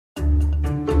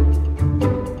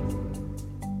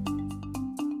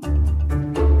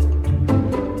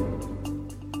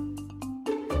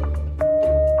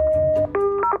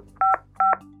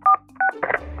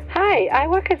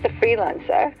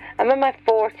freelancer. I'm in my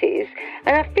 40s,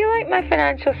 and I feel like my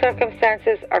financial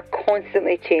circumstances are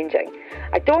constantly changing.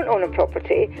 I don't own a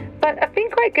property, but I've been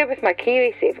quite good with my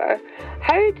KiwiSaver.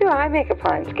 How do I make a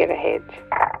plan to get ahead?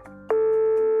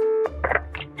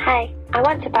 Hi, I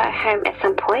want to buy a home at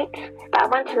some point, but I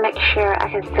want to make sure I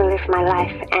can still live my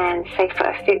life and save for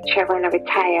a future when I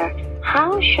retire.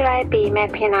 How should I be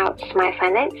mapping out my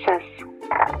finances?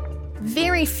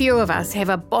 Very few of us have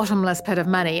a bottomless pit of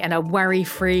money and are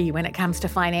worry-free when it comes to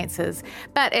finances.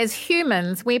 But as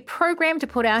humans, we're programmed to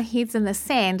put our heads in the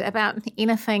sand about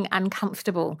anything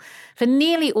uncomfortable. For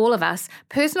nearly all of us,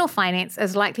 personal finance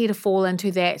is likely to fall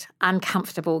into that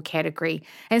uncomfortable category.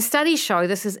 And studies show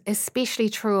this is especially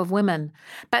true of women.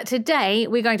 But today,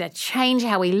 we're going to change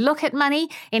how we look at money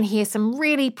and hear some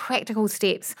really practical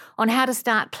steps on how to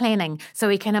start planning so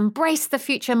we can embrace the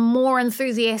future more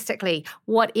enthusiastically,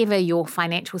 whatever your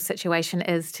financial situation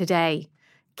is today.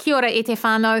 Kia ora e te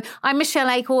whānau, I'm Michelle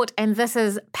Acortt and this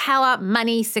is Power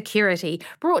Money Security,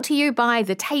 brought to you by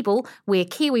The Table, where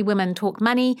Kiwi women talk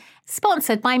money,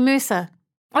 sponsored by Mercer.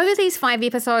 Over these 5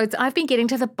 episodes, I've been getting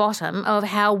to the bottom of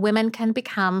how women can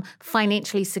become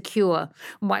financially secure,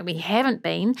 why we haven't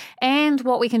been, and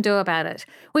what we can do about it.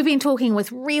 We've been talking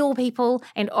with real people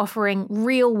and offering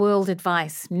real-world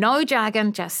advice. No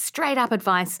jargon, just straight-up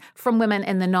advice from women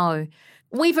in the know.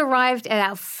 We've arrived at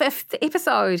our 5th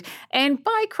episode, and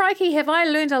by crikey have I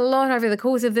learned a lot over the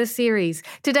course of this series.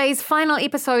 Today's final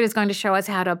episode is going to show us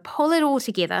how to pull it all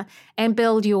together and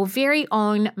build your very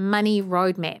own money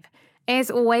roadmap. As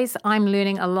always, I'm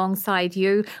learning alongside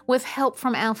you with help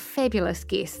from our fabulous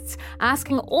guests,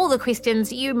 asking all the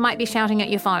questions you might be shouting at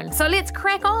your phone. So let's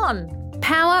crack on!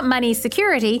 Power Money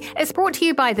Security is brought to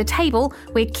you by The Table,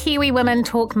 where Kiwi women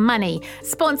talk money,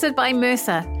 sponsored by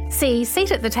Mercer. See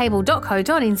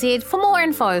seatathetable.co.nz for more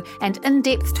info and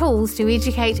in-depth tools to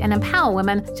educate and empower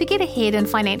women to get ahead in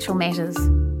financial matters.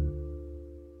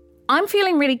 I'm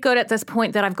feeling really good at this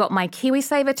point that I've got my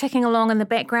KiwiSaver ticking along in the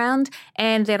background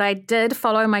and that I did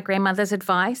follow my grandmother's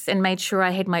advice and made sure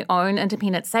I had my own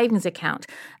independent savings account.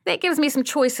 That gives me some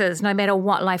choices no matter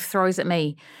what life throws at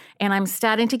me. And I'm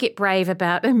starting to get brave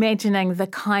about imagining the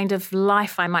kind of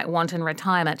life I might want in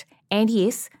retirement. And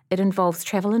yes, it involves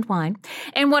travel and wine,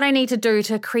 and what I need to do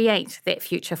to create that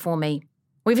future for me.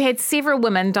 We've had several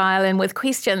women dial in with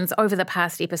questions over the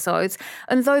past episodes,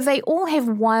 and though they all have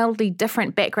wildly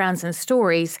different backgrounds and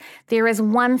stories, there is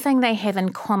one thing they have in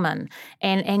common,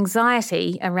 an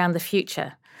anxiety around the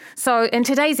future. So in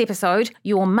today's episode,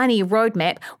 Your Money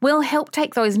Roadmap will help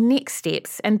take those next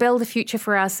steps and build a future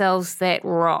for ourselves that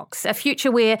rocks. A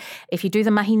future where, if you do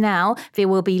the mahi now, there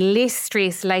will be less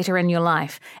stress later in your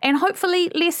life, and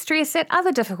hopefully less stress at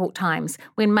other difficult times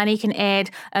when money can add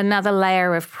another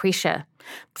layer of pressure.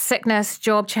 Sickness,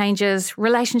 job changes,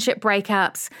 relationship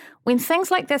breakups. When things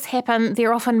like this happen,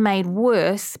 they're often made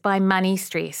worse by money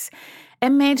stress.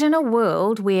 Imagine a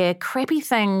world where crappy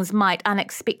things might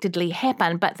unexpectedly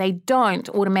happen, but they don't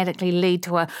automatically lead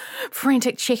to a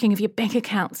frantic checking of your bank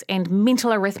accounts and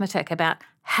mental arithmetic about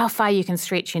how far you can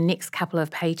stretch your next couple of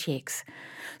paychecks.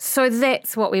 So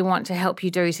that's what we want to help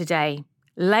you do today.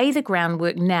 Lay the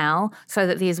groundwork now so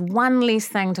that there's one less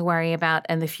thing to worry about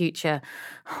in the future.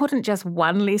 Wouldn't just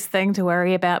one less thing to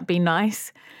worry about be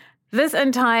nice? This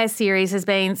entire series has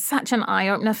been such an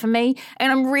eye-opener for me, and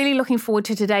I'm really looking forward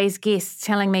to today's guests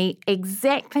telling me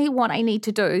exactly what I need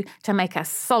to do to make a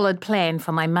solid plan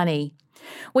for my money.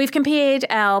 We've compared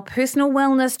our personal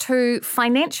wellness to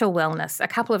financial wellness a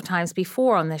couple of times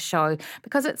before on this show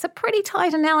because it's a pretty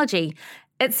tight analogy.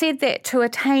 It said that to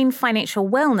attain financial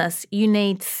wellness, you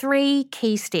need 3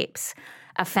 key steps: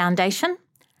 a foundation,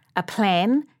 a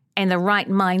plan, and the right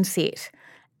mindset.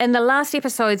 In the last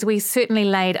episodes, we certainly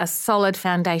laid a solid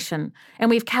foundation, and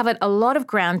we've covered a lot of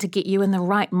ground to get you in the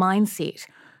right mindset.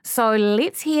 So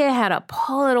let's hear how to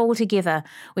pull it all together.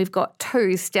 We've got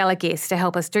 2 stellar guests to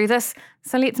help us do this,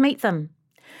 so let's meet them.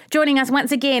 Joining us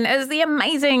once again is the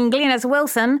amazing Glenys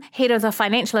Wilson, head of the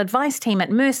financial advice team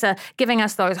at Mercer, giving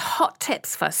us those hot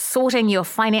tips for sorting your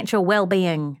financial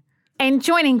well-being. And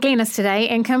joining Glenys today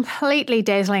and completely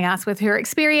dazzling us with her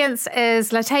experience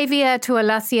is Latayvia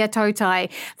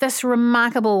Tualasea-Tautai. This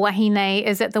remarkable wahine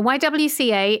is at the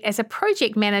YWCA as a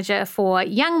project manager for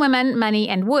Young Women, Money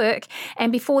and Work.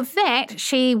 And before that,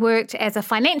 she worked as a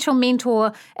financial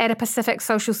mentor at a Pacific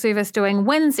social service doing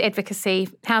WINS advocacy,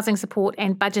 housing support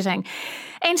and budgeting.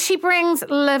 And she brings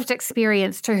lived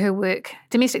experience to her work.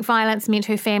 Domestic violence meant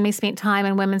her family spent time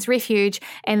in women's refuge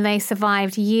and they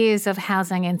survived years of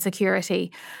housing insecurity.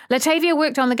 security. Latayvia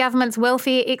worked on the government's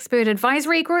Welfare Expert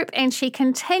Advisory Group, and she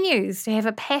continues to have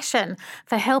a passion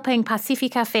for helping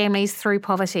Pasifika families through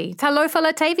poverty. Talofa,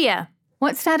 Latayvia.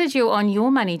 What started you on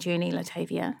your money journey,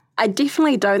 Latayvia? I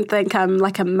definitely don't think I'm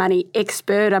like a money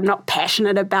expert. I'm not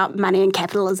passionate about money and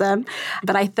capitalism.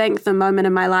 But I think the moment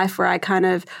in my life where I kind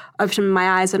of opened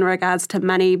my eyes in regards to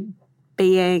money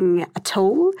being a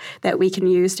tool that we can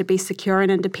use to be secure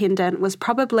and independent was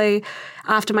probably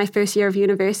after my first year of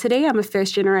university. I'm a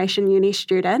first-generation uni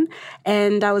student,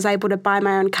 and I was able to buy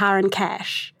my own car in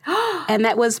cash. And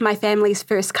that was my family's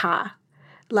first car.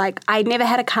 Like, I never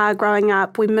had a car growing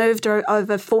up. We moved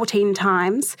over 14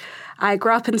 times. I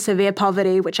grew up in severe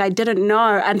poverty, which I didn't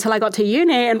know until I got to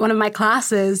uni. In one of my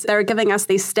classes, they were giving us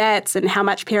these stats and how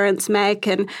much parents make,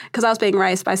 and because I was being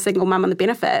raised by a single mum on the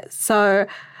benefits.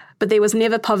 But there was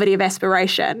never poverty of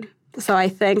aspiration. So I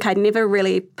think I never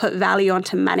really put value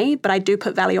onto money, but I do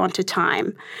put value onto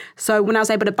time. So when I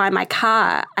was able to buy my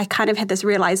car, I kind of had this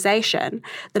realization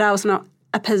that I was not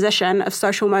a position of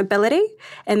social mobility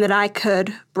and that I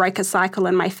could break a cycle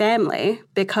in my family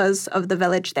because of the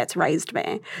village that's raised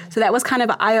me. So that was kind of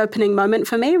an eye-opening moment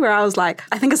for me where I was like,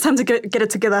 I think it's time to get it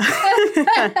together.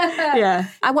 Yeah.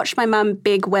 I watched my mum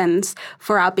beg wins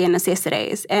for our bare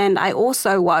necessities, and I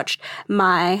also watched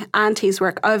my aunties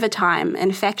work overtime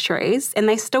in factories, and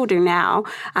they still do now,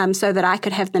 so that I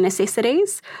could have the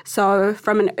necessities. So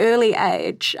from an early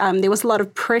age, there was a lot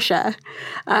of pressure,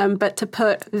 but to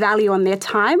put value on their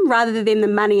time rather than the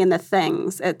money and the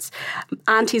things. It's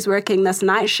aunties working this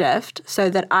night shift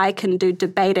so that I can do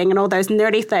debating and all those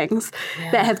nerdy things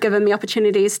that have given me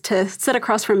opportunities to sit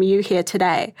across from you here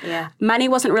today. Yeah. Money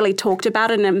wasn't really talked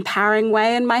about in an empowering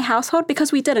way in my household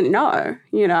because we didn't know,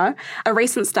 you know. A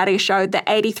recent study showed that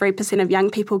 83% of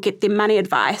young people get their money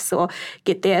advice or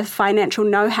get their financial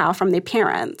know-how from their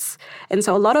parents. And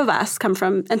so a lot of us come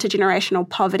from intergenerational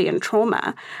poverty and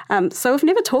trauma. So we've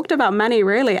never talked about money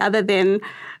really other than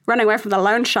running away from the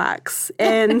loan sharks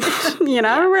and,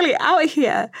 really out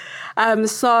here.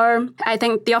 So I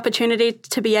think the opportunity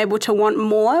to be able to want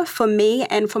more for me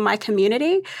and for my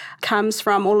community comes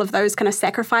from all of those kind of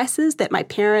sacrifices that my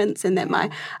parents and that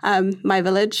my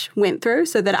village went through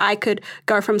so that I could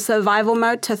go from survival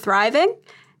mode to thriving.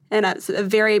 And it's a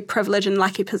very privileged and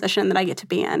lucky position that I get to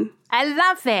be in. I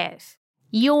love that.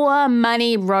 Your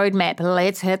money roadmap.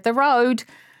 Let's hit the road.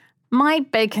 My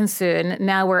big concern,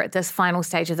 now we're at this final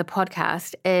stage of the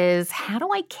podcast, is how do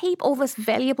I keep all this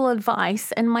valuable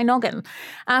advice in my noggin?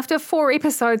 After 4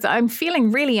 episodes, I'm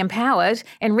feeling really empowered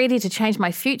and ready to change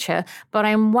my future, but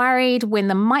I'm worried when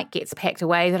the mic gets packed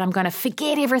away that I'm going to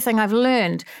forget everything I've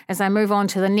learned as I move on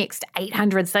to the next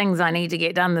 800 things I need to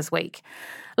get done this week.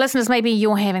 Listeners, maybe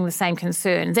you're having the same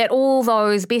concern, that all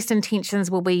those best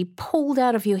intentions will be pulled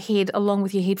out of your head along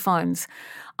with your headphones.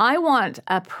 I want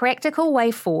a practical way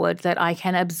forward that I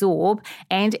can absorb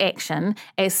and action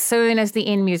as soon as the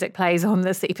end music plays on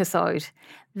this episode.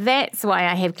 That's why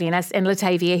I have Glenys and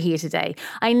Latayvia here today.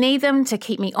 I need them to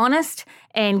keep me honest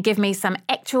and give me some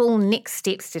actual next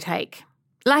steps to take.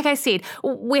 Like I said,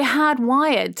 we're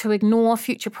hardwired to ignore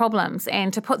future problems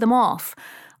and to put them off.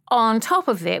 On top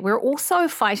of that, we're also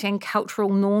fighting cultural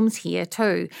norms here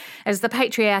too, as the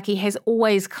patriarchy has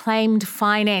always claimed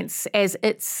finance as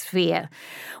its sphere.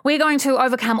 We're going to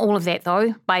overcome all of that,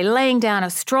 though, by laying down a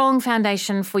strong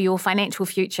foundation for your financial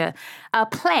future. Our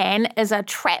plan is a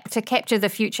trap to capture the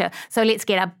future, so let's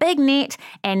get a big net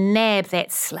and nab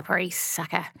that slippery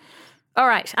sucker. All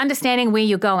right, understanding where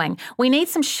you're going. We need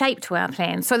some shape to our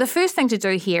plan. So the first thing to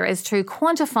do here is to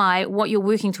quantify what you're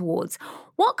working towards.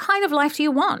 What kind of life do you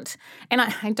want? And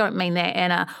I don't mean that in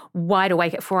a wide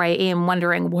awake at 4 a.m.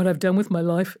 wondering what I've done with my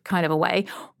life kind of a way.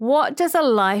 What does a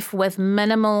life with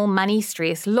minimal money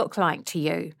stress look like to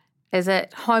you? Is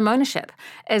it home ownership?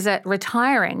 Is it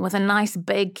retiring with a nice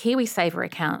big KiwiSaver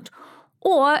account?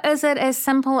 Or is it as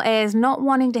simple as not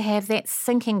wanting to have that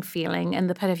sinking feeling in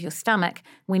the pit of your stomach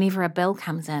whenever a bill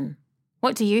comes in?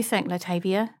 What do you think,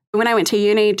 Latayvia? When I went to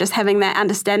uni, just having that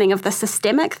understanding of the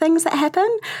systemic things that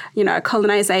happen,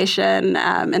 colonization,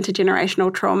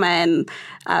 intergenerational trauma,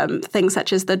 and things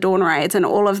such as the dawn raids and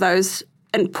all of those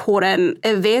important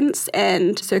events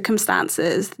and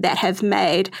circumstances that have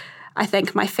made, I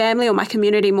think, my family or my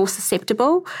community more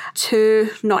susceptible to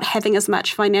not having as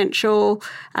much financial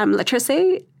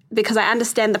literacy, because I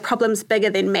understand the problem's bigger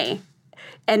than me,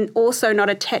 and also not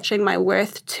attaching my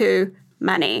worth to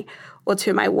money or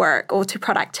to my work or to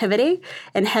productivity,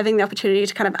 and having the opportunity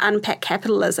to kind of unpack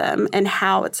capitalism and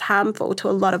how it's harmful to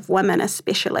a lot of women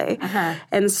especially.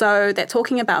 And so that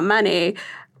talking about money,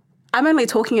 I'm only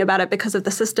talking about it because of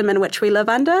the system in which we live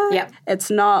under. Yep. It's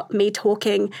not me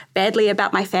talking badly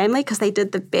about my family because they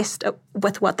did the best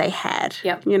with what they had.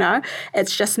 Yep. You know,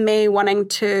 it's just me wanting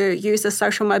to use the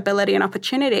social mobility and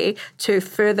opportunity to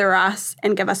further us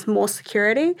and give us more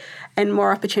security and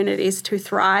more opportunities to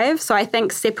thrive. So I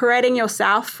think separating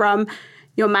yourself from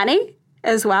your money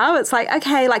as well, it's like,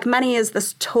 okay, like money is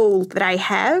this tool that I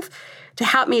have to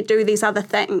help me do these other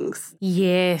things.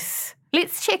 Yes.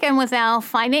 Let's check in with our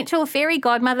financial fairy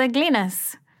godmother,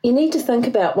 Glenys. You need to think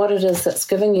about what it is that's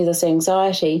giving you this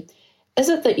anxiety. Is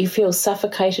it that you feel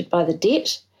suffocated by the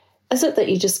debt? Is it that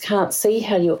you just can't see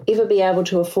how you'll ever be able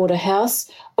to afford a house,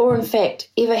 or in fact,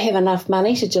 ever have enough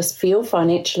money to just feel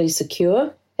financially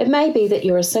secure? It may be that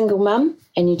you're a single mum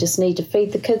and you just need to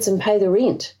feed the kids and pay the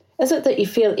rent. Is it that you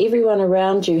feel everyone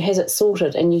around you has it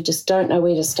sorted and you just don't know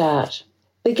where to start?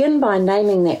 Begin by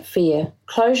naming that fear.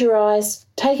 Close your eyes,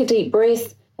 take a deep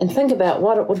breath, and think about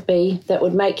what it would be that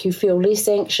would make you feel less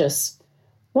anxious.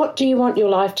 What do you want your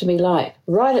life to be like?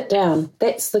 Write it down.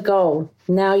 That's the goal.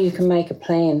 Now you can make a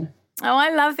plan. Oh,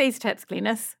 I love these tips,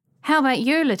 Glenys. How about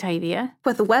you, Latayvia?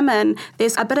 With women,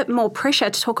 there's a bit more pressure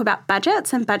to talk about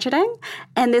budgets and budgeting,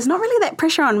 and there's not really that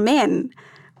pressure on men,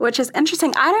 which is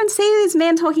interesting. I don't see these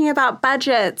men talking about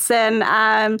budgets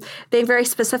and being very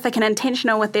specific and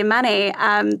intentional with their money.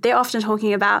 They're often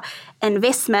talking about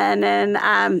investment and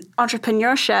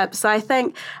entrepreneurship. So I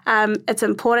think it's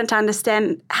important to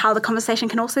understand how the conversation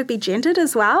can also be gendered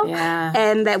as well. Yeah.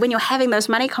 And that when you're having those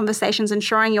money conversations,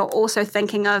 ensuring you're also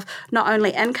thinking of not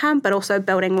only income, but also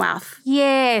building wealth.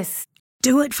 Yes.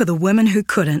 Do it for the women who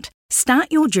couldn't. Start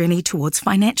your journey towards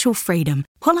financial freedom.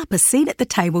 Pull up a seat at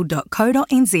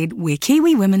thetable.co.nz where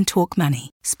Kiwi women talk money.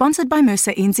 Sponsored by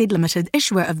Mercer NZ Limited,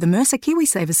 issuer of the Mercer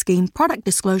KiwiSaver Scheme. Product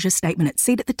disclosure statement at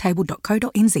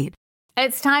seatathetable.co.nz.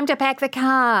 It's time to pack the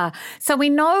car. So we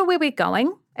know where we're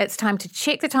going. It's time to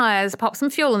check the tyres, pop some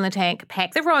fuel in the tank,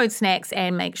 pack the road snacks,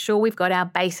 and make sure we've got our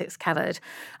basics covered.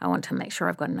 I want to make sure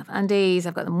I've got enough undies,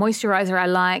 I've got the moisturiser I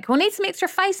like. We'll need some extra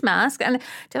face mask. And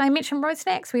did I mention road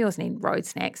snacks? We always need road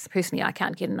snacks. Personally, I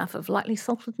can't get enough of lightly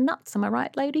salted nuts. Am I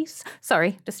right, ladies?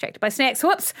 Sorry, distracted by snacks.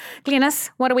 Whoops. Glenys,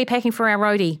 what are we packing for our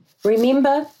roadie?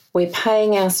 Remember, we're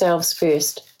paying ourselves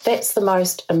first. That's the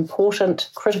most important,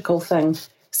 critical thing.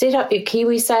 Set up your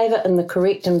KiwiSaver in the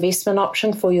correct investment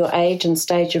option for your age and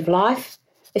stage of life.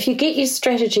 If you get your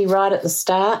strategy right at the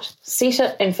start, set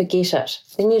it and forget it.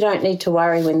 Then you don't need to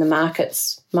worry when the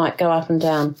markets might go up and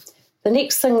down. The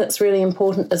next thing that's really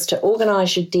important is to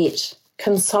organise your debt.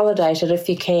 Consolidate it if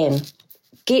you can.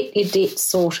 Get your debt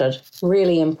sorted.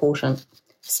 Really important.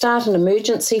 Start an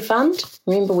emergency fund.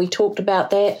 Remember we talked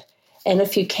about that. And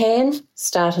if you can,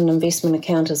 start an investment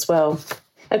account as well.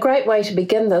 A great way to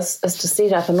begin this is to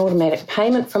set up an automatic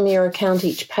payment from your account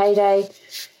each payday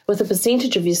with a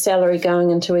percentage of your salary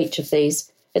going into each of these.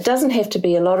 It doesn't have to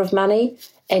be a lot of money,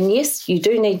 and yes, you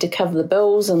do need to cover the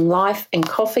bills and life and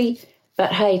coffee,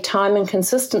 but hey, time and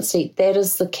consistency, that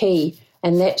is the key,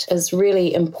 and that is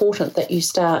really important that you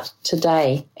start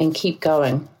today and keep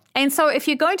going. And so if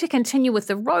you're going to continue with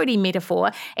the roadie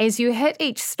metaphor, as you hit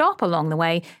each stop along the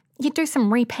way, you do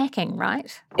some repacking,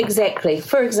 right? Exactly.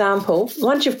 For example,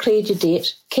 once you've cleared your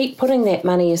debt, keep putting that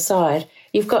money aside.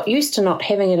 You've got used to not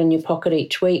having it in your pocket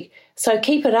each week, so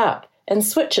keep it up and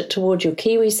switch it toward your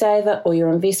KiwiSaver or your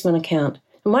investment account.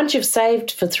 And once you've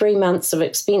saved for 3 months of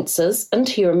expenses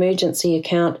into your emergency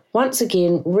account, once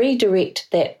again redirect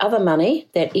that other money,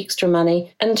 that extra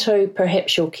money, into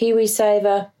perhaps your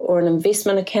KiwiSaver or an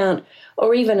investment account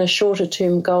or even a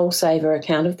shorter-term goal saver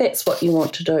account if that's what you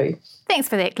want to do. Thanks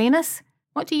for that, Glenys.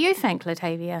 What do you think,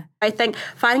 Latayvia? I think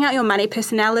finding out your money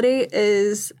personality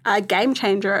is a game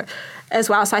changer as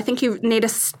well. So I think you need to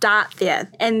start there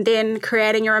and then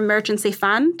creating your emergency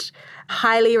fund.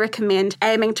 Highly recommend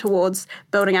aiming towards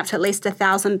building up to at least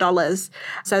 $1,000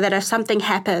 so that if something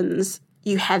happens,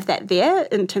 you have that there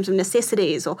in terms of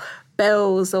necessities or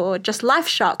bills or just life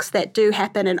shocks that do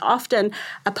happen and often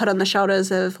are put on the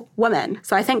shoulders of women.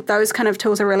 So I think those kind of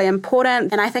tools are really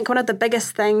important. And I think one of the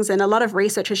biggest things, and a lot of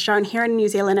research has shown here in New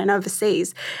Zealand and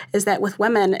overseas, is that with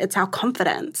women, it's our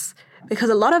confidence.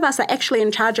 Because a lot of us are actually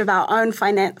in charge of our own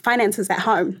finances at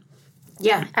home.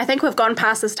 Yeah. I think we've gone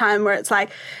past this time where it's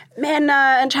like men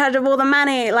are in charge of all the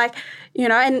money. Like, you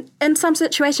know, and in some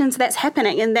situations that's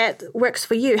happening and that works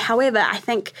for you. However, I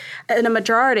think in a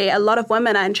majority, a lot of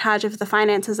women are in charge of the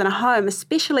finances in a home,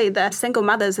 especially the single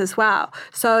mothers as well.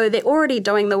 So they're already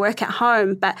doing the work at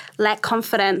home, but lack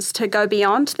confidence to go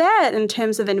beyond that in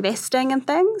terms of investing and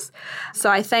things. So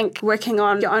I think working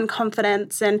on your own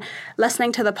confidence and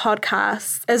listening to the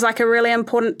podcast is like a really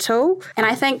important tool. And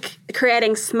I think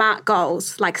creating SMART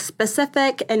goals, like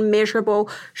specific and measurable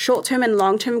short-term and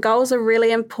long-term goals, are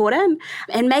really important.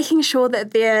 And making sure that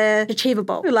they're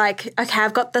achievable. Like, okay,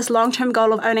 I've got this long-term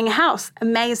goal of owning a house.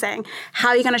 Amazing. How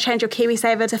are you going to change your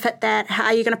KiwiSaver to fit that? How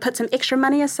are you going to put some extra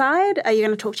money aside? Are you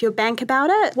going to talk to your bank about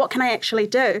it? What can I actually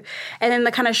do? And then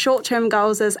the kind of short-term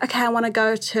goals is, okay, I want to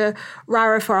go to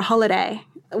Raro for a holiday.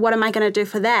 What am I going to do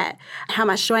for that? How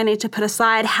much do I need to put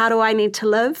aside? How do I need to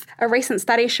live? A recent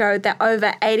study showed that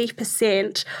over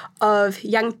 80% of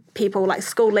young people, like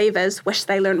school leavers, wish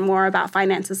they learned more about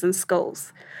finances in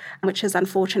schools, which is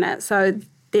unfortunate. So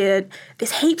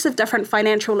there's heaps of different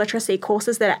financial literacy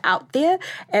courses that are out there.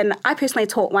 And I personally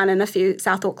taught one in a few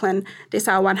South Auckland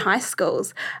Decile 1 high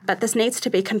schools. But this needs to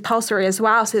be compulsory as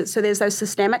well. So there's those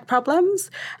systemic problems.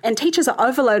 And teachers are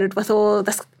overloaded with all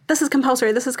this. This is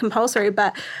compulsory.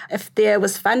 But if there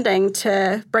was funding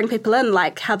to bring people in,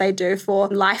 like how they do for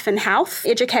life and health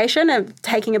education, and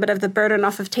taking a bit of the burden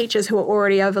off of teachers who are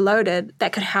already overloaded,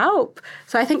 that could help.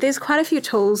 So I think there's quite a few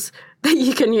tools that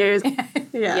you can use.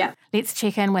 Yeah. Let's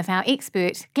check in with our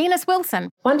expert, Glenys Wilson.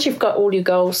 Once you've got all your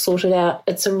goals sorted out,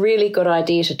 it's a really good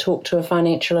idea to talk to a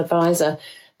financial advisor,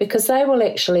 because they will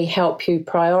actually help you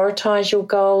prioritise your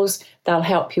goals. They'll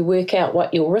help you work out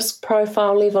what your risk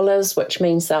profile level is, which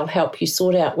means they'll help you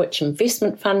sort out which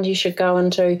investment fund you should go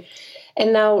into,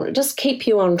 and they'll just keep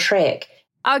you on track.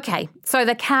 Okay, so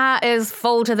the car is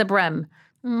full to the brim.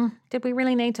 Did we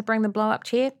really need to bring the blow-up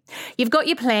chair? You've got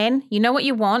your plan, you know what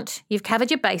you want, you've covered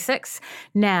your basics.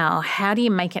 Now, how do you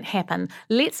make it happen?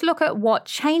 Let's look at what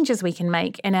changes we can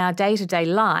make in our day-to-day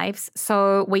lives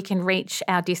so we can reach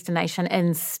our destination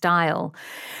in style.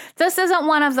 This isn't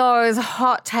one of those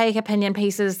hot take opinion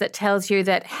pieces that tells you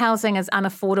that housing is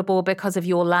unaffordable because of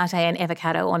your latte and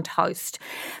avocado on toast.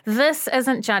 This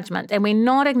isn't judgment, and we're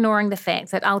not ignoring the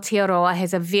fact that Aotearoa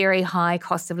has a very high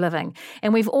cost of living,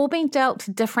 and we've all been dealt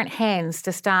different hands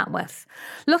to start with.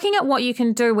 Looking at what you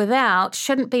can do without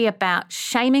shouldn't be about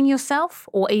shaming yourself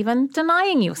or even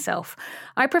denying yourself.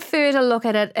 I prefer to look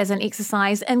at it as an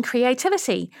exercise in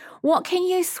creativity. What can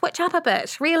you switch up a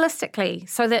bit realistically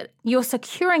so that you're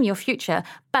securing your future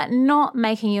but not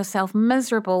making yourself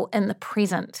miserable in the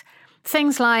present?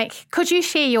 Things like, could you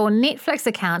share your Netflix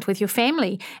account with your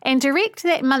family and direct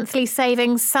that monthly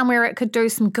savings somewhere it could do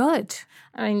some good?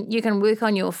 I mean, you can work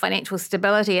on your financial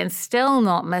stability and still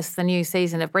not miss the new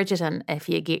season of Bridgerton if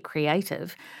you get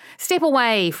creative. Step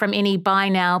away from any buy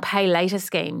now, pay later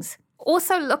schemes.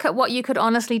 Also look at what you could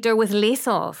honestly do with less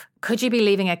of. Could you be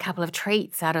leaving a couple of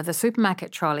treats out of the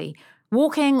supermarket trolley?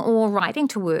 Walking or riding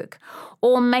to work?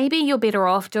 Or maybe you're better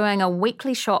off doing a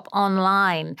weekly shop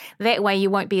online. That way you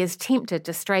won't be as tempted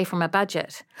to stray from a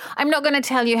budget. I'm not going to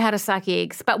tell you how to suck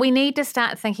eggs, but we need to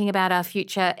start thinking about our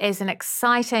future as an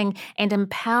exciting and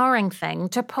empowering thing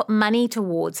to put money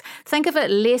towards. Think of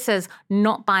it less as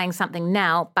not buying something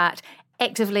now, but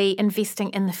actively investing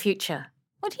in the future.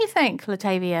 What do you think,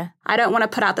 Latayvia? I don't want to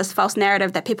put out this false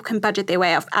narrative that people can budget their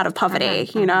way out of poverty.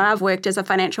 You know, I've worked as a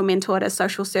financial mentor at a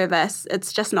social service.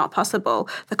 It's just not possible.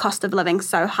 The cost of living's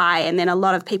so high, and then a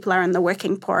lot of people are in the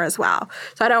working poor as well.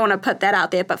 So I don't want to put that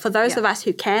out there. But for those of us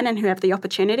who can and who have the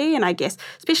opportunity, and I guess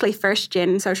especially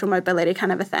first-gen social mobility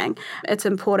kind of a thing, it's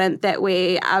important that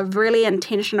we are really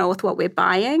intentional with what we're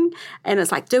buying. And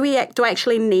it's like, do I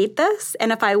actually need this?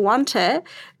 And if I want it,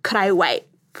 could I wait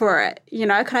for it? You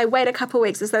know, could I wait a couple of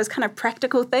weeks? It's those kind of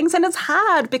practical things. And it's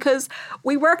hard because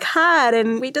we work hard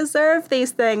and we deserve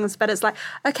these things. But it's like,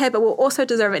 okay, but we'll also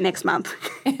deserve it next month.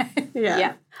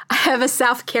 Yeah. I have a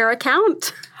self-care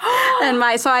account.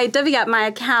 So I divvy up my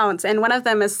accounts, and one of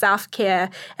them is self-care,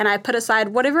 and I put aside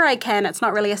whatever I can. It's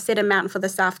not really a set amount for the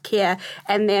self-care,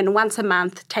 and then once a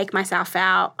month take myself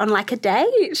out on like a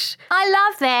date. I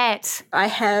love that. I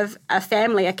have a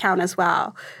family account as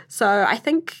well. So I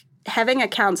think having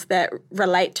accounts that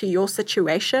relate to your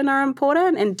situation are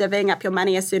important, and divvying up your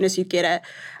money as soon as you get it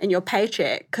in your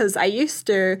paycheck. Because I used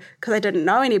to, because I didn't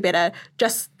know any better,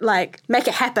 just like make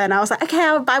it happen. I was like, okay,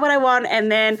 I'll buy what I want,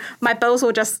 and then my bills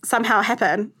will just somehow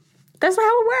happen. That's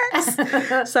how it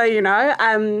works. So,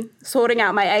 sorting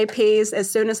out my APs as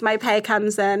soon as my pay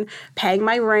comes in, paying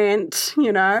my rent,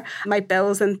 my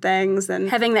bills and things, and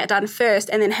having that done first,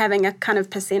 and then having a kind of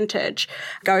percentage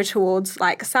go towards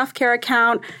like a self-care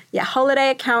account. Yeah, holiday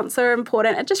accounts are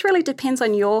important. It just really depends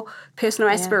on your personal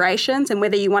aspirations and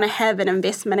whether you want to have an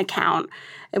investment account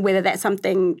and whether that's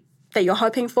something that you're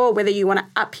hoping for, whether you want to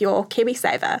up your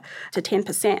KiwiSaver to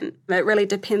 10%. It really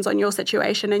depends on your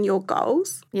situation and your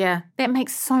goals. Yeah, that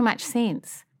makes so much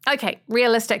sense. Okay,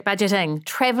 realistic budgeting,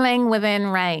 travelling within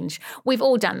range. We've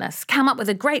all done this. Come up with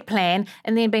a great plan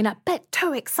and then been a bit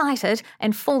too excited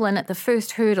and fallen at the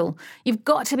first hurdle. You've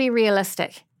got to be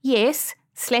realistic. Yes,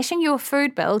 slashing your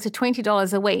food bill to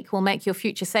 $20 a week will make your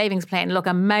future savings plan look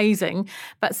amazing,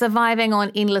 but surviving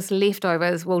on endless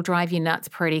leftovers will drive you nuts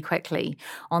pretty quickly.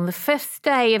 On the 5th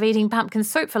day of eating pumpkin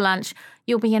soup for lunch,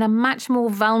 you'll be in a much more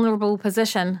vulnerable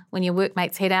position when your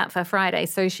workmates head out for Friday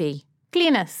sushi.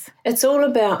 Glenys. It's all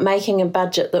about making a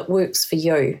budget that works for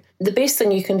you. The best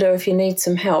thing you can do if you need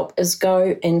some help is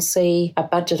go and see a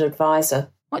budget advisor.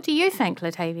 What do you think,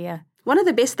 Latayvia? One of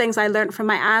the best things I learned from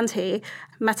my auntie,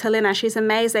 Matalena, she's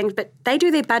amazing, but they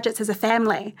do their budgets as a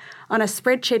family on a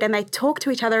spreadsheet and they talk to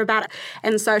each other about it.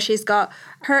 And so she's got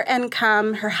her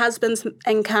income, her husband's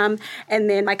income,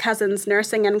 and then my cousin's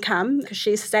nursing income, because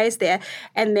she stays there,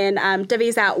 and then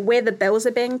divvies out where the bills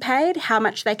are being paid, how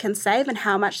much they can save and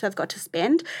how much they've got to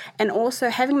spend. And also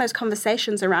having those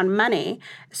conversations around money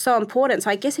is so important.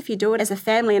 So I guess if you do it as a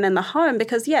family and in the home,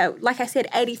 because like I said,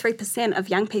 83% of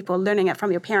young people are learning it from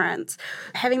your parents.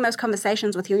 Having those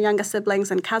conversations with your younger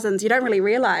siblings and cousins, you don't really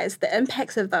realise the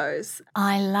impacts of those.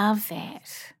 I love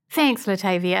that. Thanks,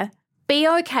 Latayvia. Be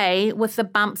okay with the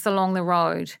bumps along the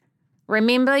road.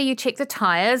 Remember, you checked the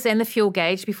tyres and the fuel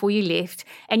gauge before you left,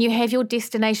 and you have your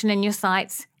destination in your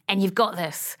sights, and you've got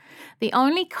this. The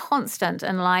only constant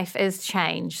in life is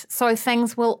change, so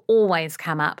things will always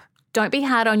come up. Don't be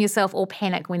hard on yourself or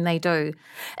panic when they do.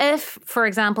 If, for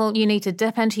example, you need to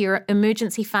dip into your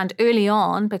emergency fund early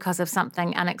on because of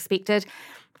something unexpected,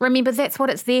 remember that's what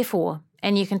it's there for,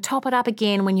 and you can top it up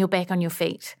again when you're back on your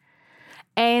feet.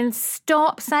 And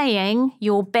stop saying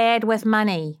you're bad with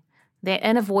money. That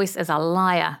inner voice is a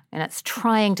liar and it's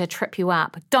trying to trip you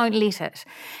up. Don't let it.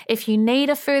 If you need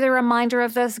a further reminder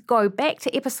of this, go back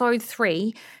to episode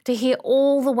 3 to hear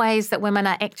all the ways that women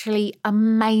are actually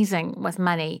amazing with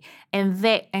money. And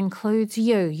that includes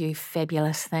you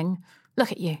fabulous thing.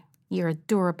 Look at you. You're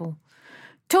adorable.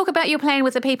 Talk about your plan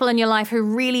with the people in your life who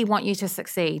really want you to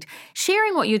succeed.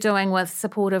 Sharing what you're doing with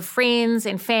supportive friends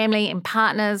and family and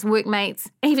partners, workmates,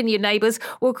 even your neighbours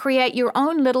will create your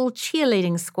own little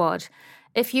cheerleading squad.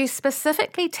 If you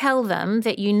specifically tell them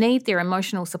that you need their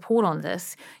emotional support on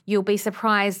this, you'll be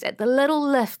surprised at the little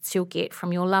lifts you'll get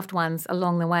from your loved ones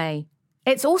along the way.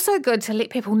 It's also good to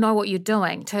let people know what you're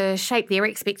doing, to shape their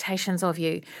expectations of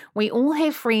you. We all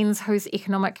have friends whose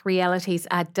economic realities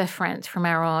are different from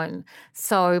our own,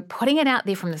 so putting it out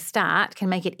there from the start can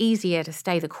make it easier to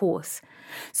stay the course.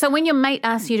 So when your mate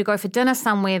asks you to go for dinner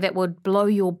somewhere that would blow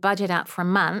your budget out for a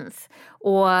month,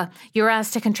 or you're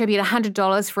asked to contribute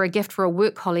 $100 for a gift for a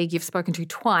work colleague you've spoken to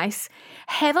twice,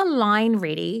 have a line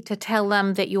ready to tell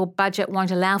them that your budget won't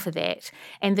allow for that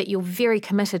and that you're very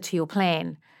committed to your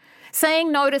plan.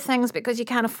 Saying no to things because you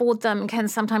can't afford them can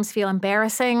sometimes feel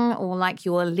embarrassing or like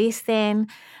you're less than.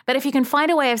 But if you can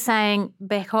find a way of saying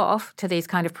back off to these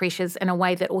kind of pressures in a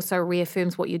way that also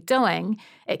reaffirms what you're doing,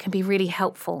 it can be really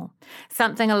helpful.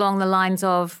 Something along the lines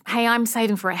of, hey, I'm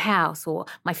saving for a house or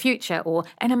my future or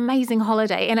an amazing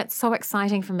holiday and it's so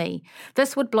exciting for me.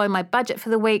 This would blow my budget for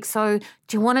the week, so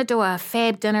do you want to do a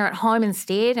fab dinner at home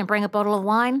instead and bring a bottle of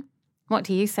wine? What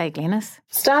do you say, Glenys?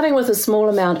 Starting with a small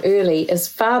amount early is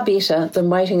far better than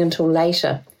waiting until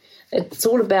later. It's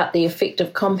all about the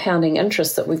effective compounding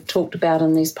interest that we've talked about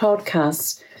in these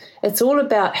podcasts. It's all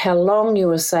about how long you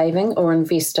are saving or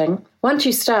investing. Once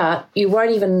you start, you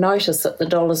won't even notice that the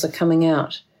dollars are coming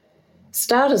out.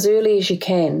 Start as early as you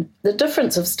can. The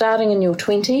difference of starting in your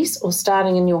 20s or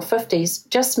starting in your 50s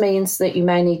just means that you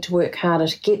may need to work harder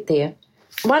to get there.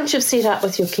 Once you've set up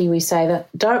with your KiwiSaver,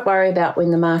 don't worry about when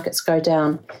the markets go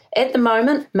down. At the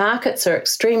moment, markets are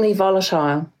extremely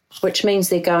volatile, which means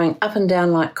they're going up and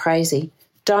down like crazy.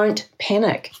 Don't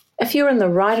panic. If you're in the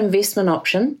right investment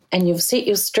option and you've set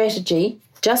your strategy,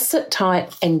 just sit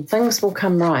tight and things will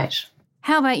come right.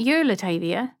 How about you,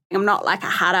 Latayvia? I'm not like a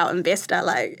hard-out investor,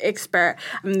 expert.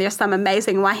 There's some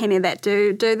amazing wahine that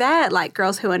do that, like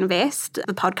Girls Who Invest,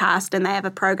 the podcast, and they have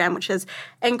a program which is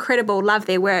incredible, love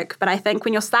their work. But I think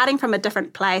when you're starting from a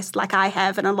different place, like I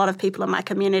have and a lot of people in my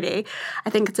community, I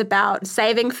think it's about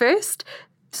saving first,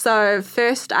 So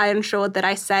first, I ensured that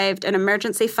I saved an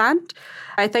emergency fund.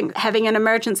 I think having an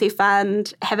emergency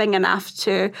fund, having enough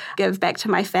to give back to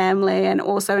my family, and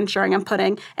also ensuring I'm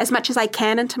putting as much as I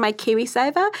can into my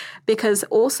KiwiSaver, because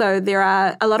also there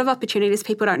are a lot of opportunities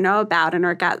people don't know about in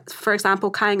regards, for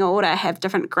example, Kāinga Ora have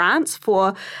different grants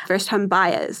for first home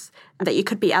buyers that you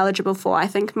could be eligible for. I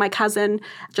think my cousin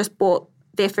just bought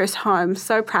their first home.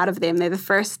 So proud of them. They're the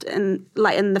first in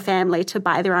the family to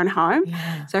buy their own home.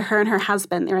 Yeah. So her and her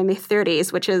husband, they're in their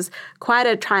 30s, which is quite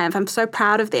a triumph. I'm so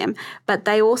proud of them. But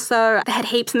they had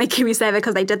heaps in their KiwiSaver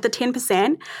because they did the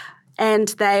 10%, and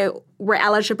they were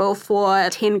eligible for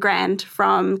 10 grand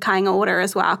from Kāinga Ora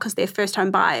as well because they're first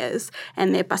home buyers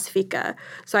and they're Pasifika.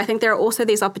 So I think there are also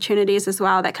these opportunities as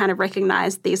well that kind of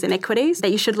recognise these inequities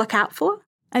that you should look out for.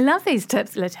 I love these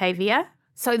tips, Latayvia.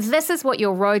 So this is what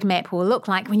your roadmap will look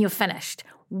like when you're finished.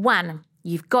 1,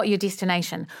 you've got your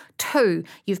destination. 2,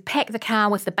 you've packed the car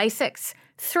with the basics.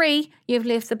 3, you've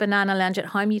left the banana lounge at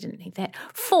home. You didn't need that.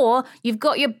 4, you've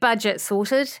got your budget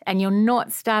sorted and you're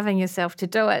not starving yourself to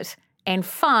do it. And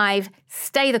 5,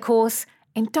 stay the course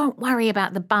and don't worry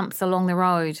about the bumps along the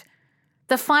road.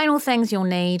 The final things you'll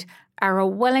need are a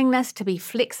willingness to be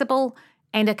flexible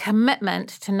and a commitment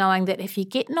to knowing that if you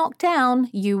get knocked down,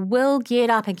 you will get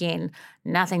up again.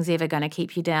 Nothing's ever going to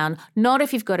keep you down, not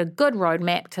if you've got a good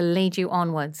roadmap to lead you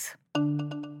onwards.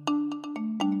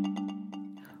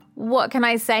 What can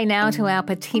I say now to our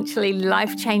potentially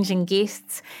life-changing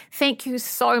guests? Thank you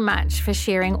so much for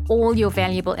sharing all your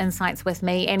valuable insights with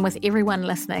me and with everyone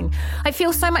listening. I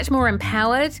feel so much more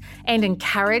empowered and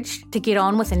encouraged to get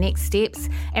on with the next steps,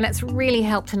 and it's really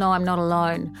helped to know I'm not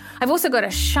alone. I've also got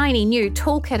a shiny new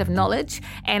toolkit of knowledge,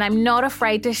 and I'm not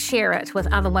afraid to share it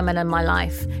with other women in my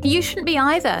life. You shouldn't be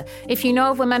either. If you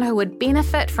know of women who would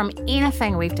benefit from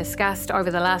anything we've discussed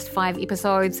over the last 5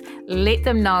 episodes, let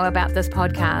them know about this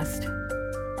podcast.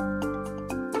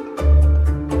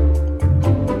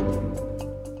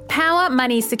 Power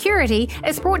Money Security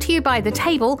is brought to you by The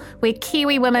Table, where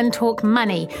Kiwi women talk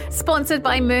money, sponsored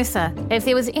by Mercer. If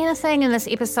there was anything in this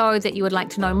episode that you would like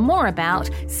to know more about,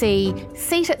 see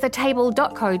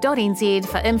seatathetable.co.nz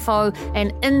for info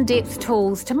and in-depth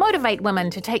tools to motivate women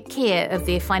to take care of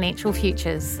their financial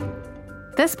futures.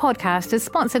 This podcast is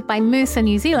sponsored by Mercer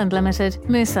New Zealand Limited,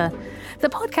 Mercer. The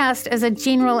podcast is a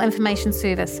general information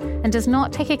service and does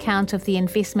not take account of the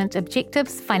investment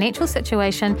objectives, financial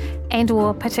situation,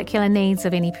 and/or particular needs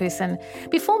of any person.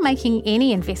 Before making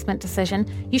any investment decision,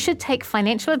 you should take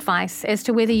financial advice as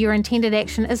to whether your intended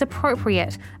action is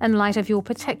appropriate in light of your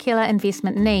particular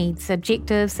investment needs,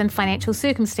 objectives, and financial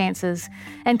circumstances,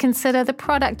 and consider the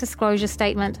product disclosure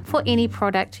statement for any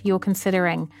product you're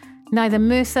considering. Neither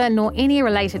Mercer nor any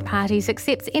related parties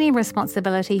accepts any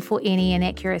responsibility for any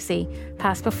inaccuracy.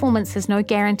 Past performance is no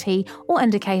guarantee or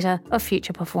indicator of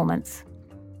future performance.